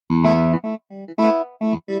Bearded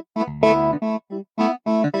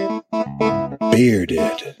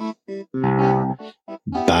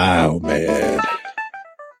Biomed.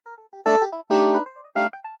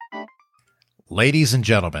 Ladies and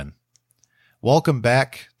gentlemen, welcome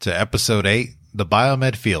back to Episode 8, The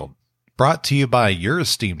Biomed Field, brought to you by your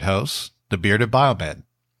esteemed host, the Bearded Biomed.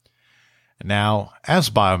 Now, as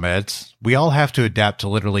biomeds, we all have to adapt to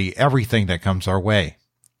literally everything that comes our way.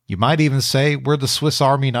 You might even say we're the Swiss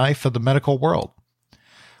Army knife of the medical world.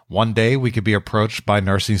 One day we could be approached by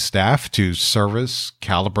nursing staff to service,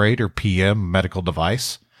 calibrate, or PM a medical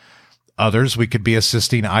device. Others, we could be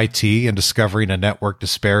assisting IT in discovering a network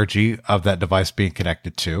disparity of that device being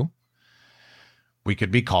connected to. We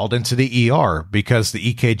could be called into the ER because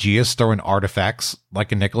the EKG is throwing artifacts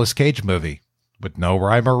like a Nicolas Cage movie with no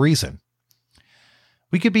rhyme or reason.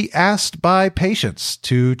 We could be asked by patients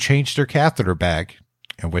to change their catheter bag,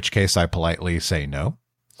 in which case I politely say no.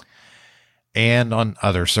 And on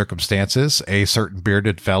other circumstances, a certain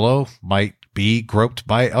bearded fellow might be groped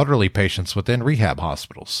by elderly patients within rehab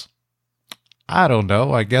hospitals. I don't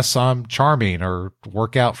know, I guess I'm charming or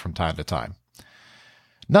work out from time to time.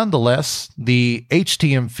 Nonetheless, the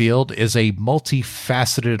HTM field is a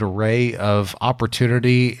multifaceted array of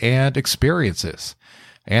opportunity and experiences,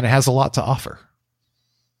 and it has a lot to offer.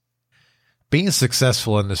 Being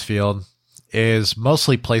successful in this field is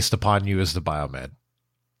mostly placed upon you as the biomed.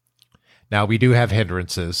 Now, we do have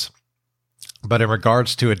hindrances, but in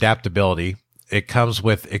regards to adaptability, it comes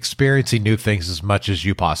with experiencing new things as much as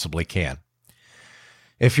you possibly can.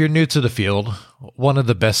 If you're new to the field, one of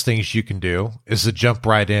the best things you can do is to jump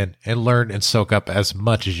right in and learn and soak up as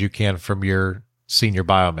much as you can from your senior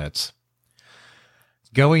biomeds.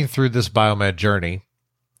 Going through this biomed journey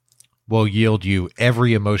will yield you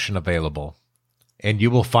every emotion available, and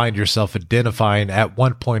you will find yourself identifying at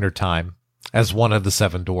one point or time as one of the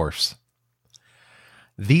 7 dwarfs.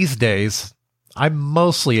 These days, I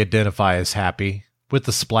mostly identify as happy with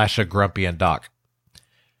the splash of grumpy and doc.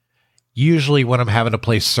 Usually when I'm having to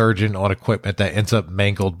play surgeon on equipment that ends up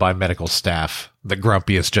mangled by medical staff, the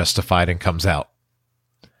grumpy is justified and comes out.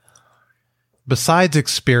 Besides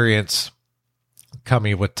experience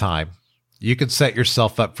coming with time, you can set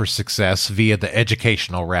yourself up for success via the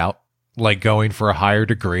educational route, like going for a higher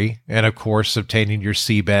degree and, of course, obtaining your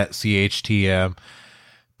CBET, CHTM,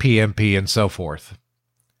 PMP, and so forth.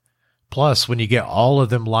 Plus, when you get all of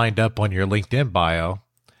them lined up on your LinkedIn bio,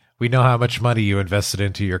 we know how much money you invested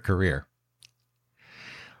into your career.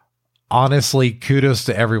 Honestly, kudos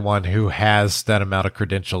to everyone who has that amount of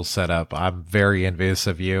credentials set up. I'm very envious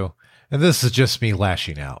of you, and this is just me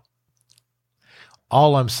lashing out.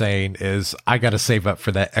 All I'm saying is I got to save up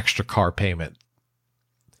for that extra car payment.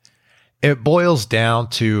 It boils down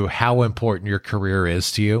to how important your career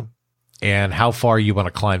is to you and how far you want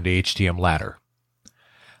to climb the HTM ladder.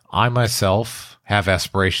 I myself have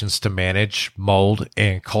aspirations to manage, mold,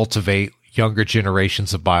 and cultivate younger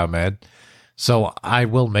generations of biomed, so I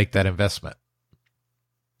will make that investment.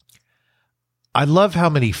 I love how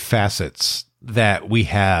many facets that we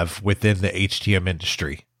have within the HTM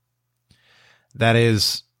industry. That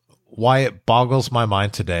is why it boggles my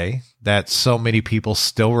mind today that so many people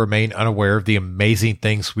still remain unaware of the amazing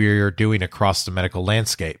things we are doing across the medical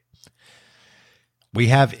landscape. We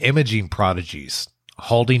have imaging prodigies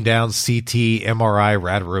holding down CT, MRI,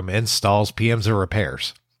 rad room installs, PMs, and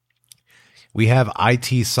repairs. We have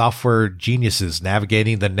IT software geniuses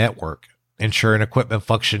navigating the network, ensuring equipment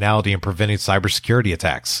functionality and preventing cybersecurity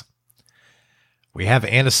attacks. We have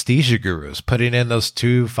anesthesia gurus putting in those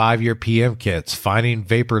 2 5-year PM kits, finding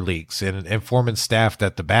vapor leaks, and informing staff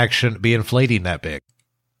that the bag shouldn't be inflating that big.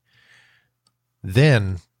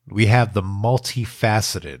 Then we have the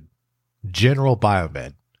multifaceted general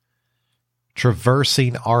biomed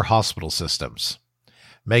traversing our hospital systems,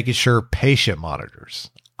 making sure patient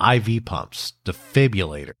monitors, IV pumps,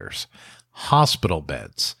 defibrillators, hospital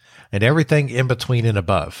beds, and everything in between and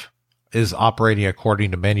above is operating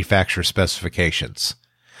according to manufacturer specifications,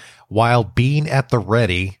 while being at the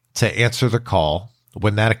ready to answer the call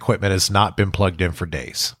when that equipment has not been plugged in for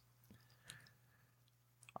days.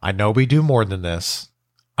 I know we do more than this.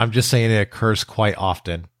 I'm just saying it occurs quite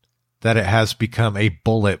often, that it has become a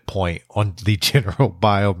bullet point on the general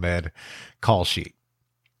biomed call sheet.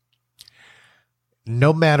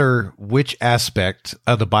 No matter which aspect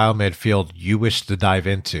of the biomed field you wish to dive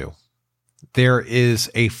into, there is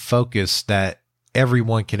a focus that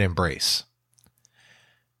everyone can embrace.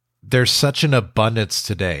 There's such an abundance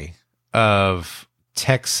today of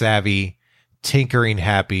tech-savvy,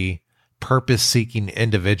 tinkering-happy, purpose-seeking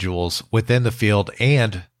individuals within the field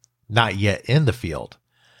and not yet in the field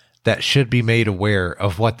that should be made aware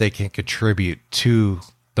of what they can contribute to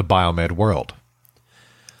the biomed world.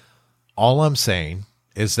 All I'm saying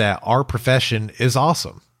is that our profession is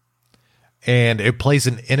awesome, and it plays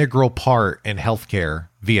an integral part in healthcare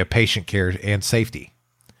via patient care and safety.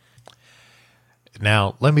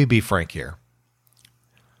 Now, let me be frank here.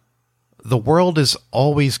 The world is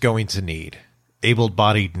always going to need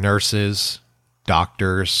able-bodied nurses,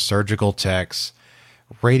 doctors, surgical techs,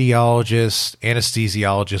 radiologists,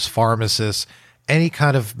 anesthesiologists, pharmacists, any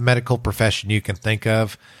kind of medical profession you can think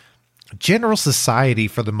of. General society,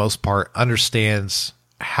 for the most part, understands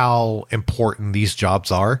how important these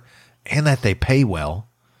jobs are and that they pay well.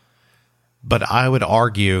 But I would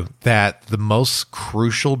argue that the most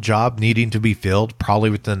crucial job needing to be filled, probably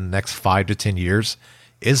within the next 5 to 10 years,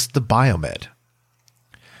 is the biomed.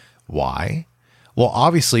 Why? Well,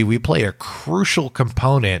 obviously, we play a crucial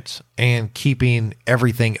component in keeping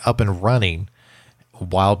everything up and running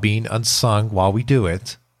while being unsung while we do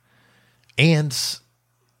it. And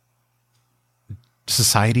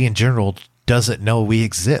society in general doesn't know we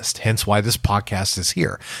exist. Hence why this podcast is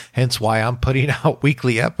here. Hence why I'm putting out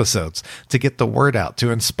weekly episodes to get the word out,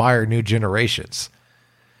 to inspire new generations.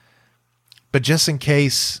 But just in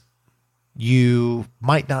case you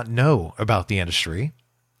might not know about the industry,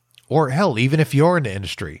 or hell, even if you're in the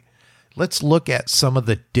industry, let's look at some of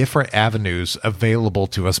the different avenues available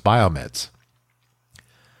to us biomeds.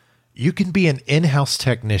 You can be an in-house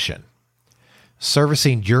technician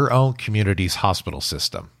servicing your own community's hospital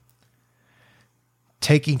system,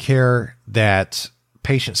 taking care that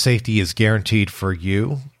patient safety is guaranteed for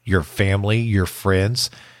you, your family, your friends,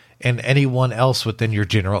 and anyone else within your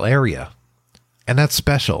general area. And that's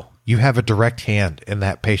special. You have a direct hand in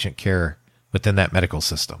that patient care within that medical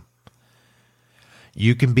system.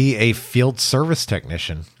 You can be a field service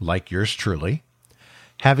technician like yours truly,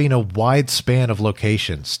 having a wide span of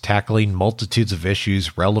locations, tackling multitudes of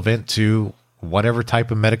issues relevant to whatever type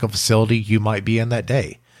of medical facility you might be in that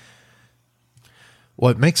day.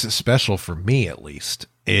 What makes it special for me, at least,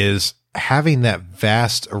 is having that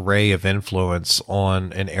vast array of influence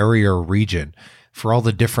on an area or region for all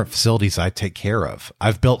the different facilities I take care of.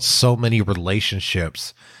 I've built so many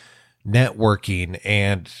relationships, networking,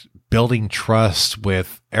 and building trust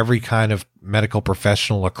with every kind of medical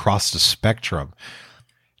professional across the spectrum.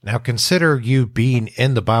 Now, consider you being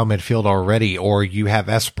in the biomed field already, or you have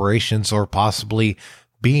aspirations or possibly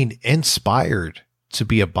being inspired to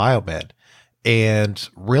be a biomed, and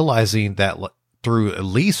realizing that through at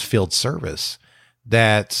least field service,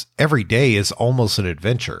 that every day is almost an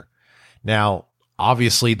adventure. Now,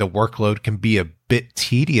 obviously, the workload can be a bit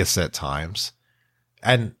tedious at times,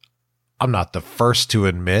 and I'm not the first to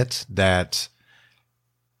admit that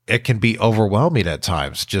it can be overwhelming at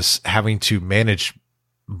times, just having to manage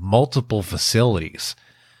multiple facilities.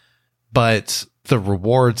 But the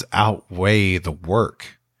rewards outweigh the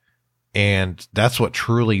work. And that's what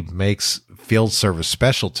truly makes field service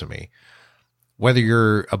special to me. Whether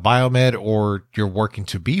you're a biomed or you're working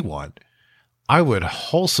to be one, I would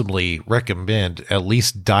wholesomely recommend at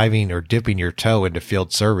least diving or dipping your toe into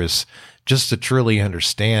field service just to truly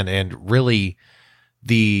understand and really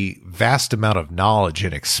the vast amount of knowledge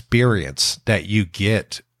and experience that you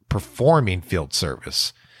get performing field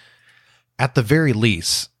service. At the very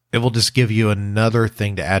least, it will just give you another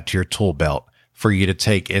thing to add to your tool belt for you to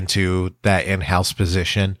take into that in-house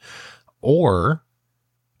position or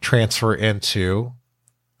transfer into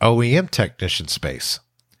OEM technician space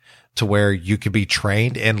to where you can be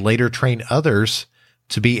trained and later train others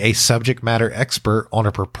to be a subject matter expert on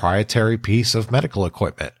a proprietary piece of medical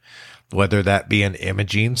equipment, whether that be an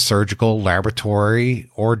imaging, surgical, laboratory,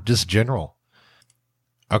 or just general.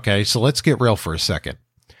 Okay, so let's get real for a second.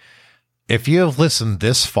 If you have listened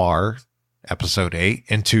this far, episode 8,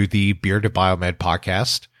 into the Bearded Biomed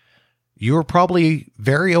podcast, you are probably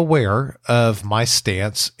very aware of my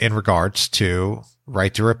stance in regards to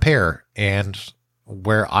right to repair and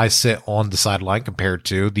where I sit on the sideline compared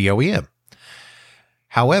to the OEM.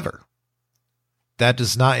 However, that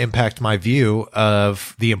does not impact my view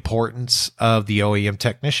of the importance of the OEM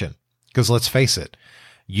technician. Because let's face it,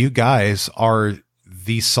 you guys are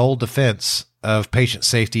the sole defense of patient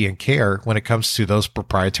safety and care when it comes to those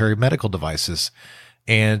proprietary medical devices.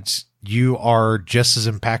 And you are just as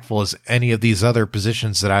impactful as any of these other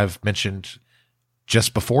positions that I've mentioned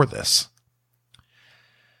just before this.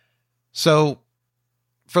 So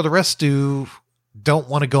for the rest who don't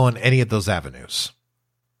want to go on any of those avenues,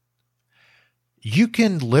 you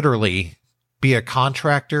can literally be a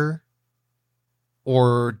contractor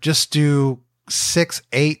or just do 6,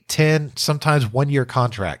 8, 10, sometimes 1-year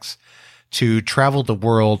contracts to travel the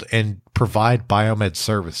world and provide biomed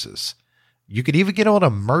services. You could even get on a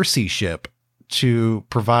Mercy ship to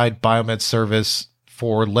provide biomed service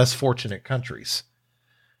for less fortunate countries.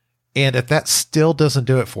 And if that still doesn't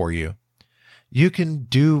do it for you, you can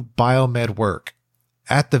do biomed work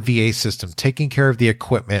at the VA system, taking care of the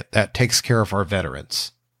equipment that takes care of our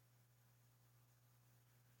veterans.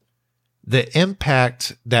 The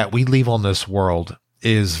impact that we leave on this world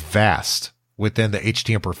is vast within the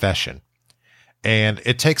HTM profession, and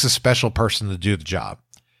it takes a special person to do the job.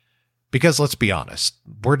 Because let's be honest,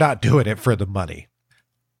 we're not doing it for the money.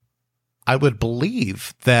 I would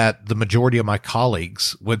believe that the majority of my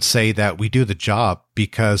colleagues would say that we do the job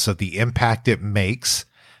because of the impact it makes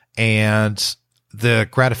and the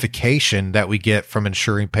gratification that we get from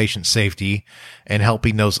ensuring patient safety and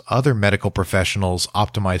helping those other medical professionals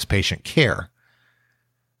optimize patient care.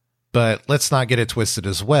 But let's not get it twisted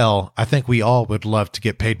as well. I think we all would love to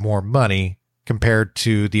get paid more money compared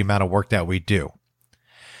to the amount of work that we do.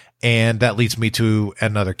 And that leads me to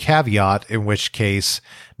another caveat, in which case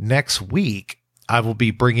next week I will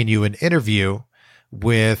be bringing you an interview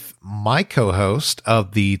with my co-host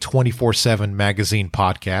of the 24/7 magazine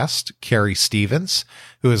podcast, Carrie Stevens,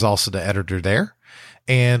 who is also the editor there.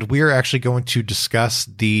 And we are actually going to discuss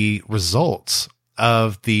the results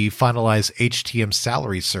of the finalized HTM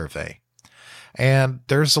salary survey. And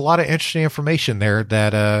there's a lot of interesting information there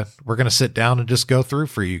that we're going to sit down and just go through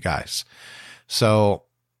for you guys. So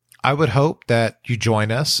I would hope that you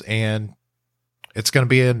join us, and it's going to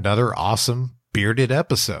be another awesome bearded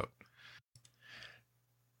episode.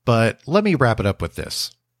 But let me wrap it up with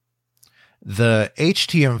this. The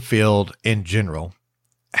HTM field in general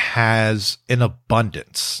has an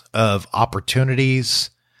abundance of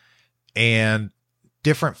opportunities and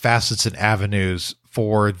different facets and avenues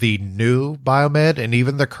for the new biomed and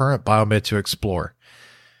even the current biomed to explore.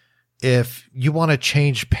 If you want to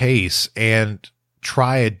change pace and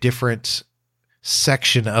try a different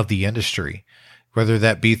section of the industry, whether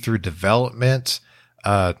that be through development,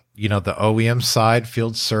 the OEM side,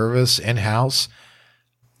 field service, in-house,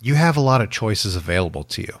 you have a lot of choices available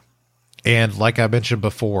to you. And like I mentioned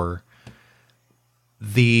before,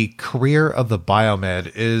 the career of the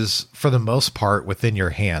biomed is, for the most part, within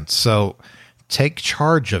your hands. So take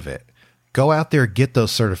charge of it. Go out there, get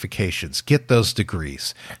those certifications, get those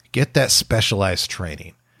degrees, get that specialized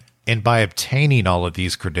training. And by obtaining all of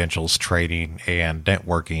these credentials, training, and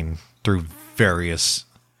networking through various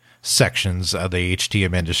sections of the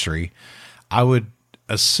HTM industry, I would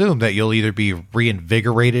assume that you'll either be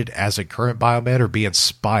reinvigorated as a current biomed or be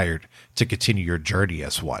inspired to continue your journey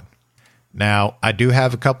as one. Now, I do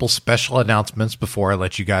have a couple special announcements before I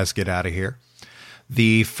let you guys get out of here.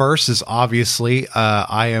 The first is obviously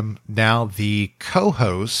I am now the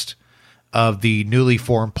co-host of the newly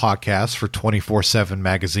formed podcast for 24/7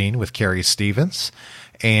 magazine with Carrie Stevens.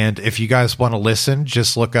 And if you guys want to listen,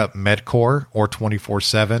 just look up Medcore or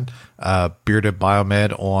 24/7 Bearded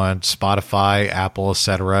Biomed on Spotify, Apple,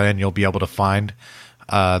 etc., and you'll be able to find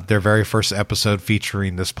their very first episode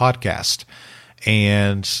featuring this podcast.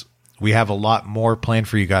 And we have a lot more planned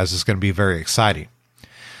for you guys. It's going to be very exciting.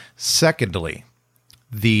 Secondly,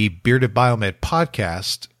 the Bearded Biomed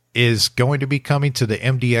podcast is going to be coming to the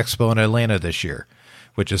MD Expo in Atlanta this year,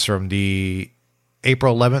 which is from the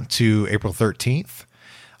April 11th to April 13th.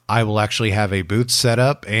 I will actually have a booth set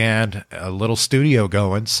up and a little studio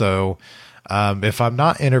going. So if I'm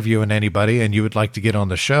not interviewing anybody and you would like to get on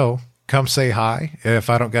the show, come say hi. If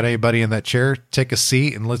I don't got anybody in that chair, take a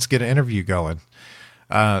seat and let's get an interview going.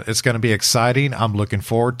 It's going to be exciting. I'm looking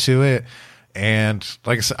forward to it. And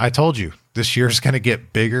like I said, I told you, this year is going to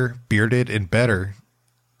get bigger, bearded, and better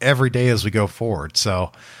every day as we go forward.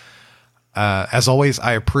 So as always,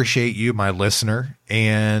 I appreciate you, my listener,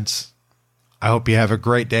 and I hope you have a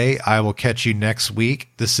great day. I will catch you next week.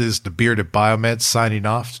 This is the Bearded Biomed signing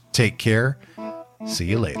off. Take care. See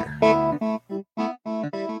you later.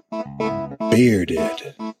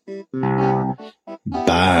 Bearded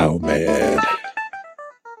Biomed.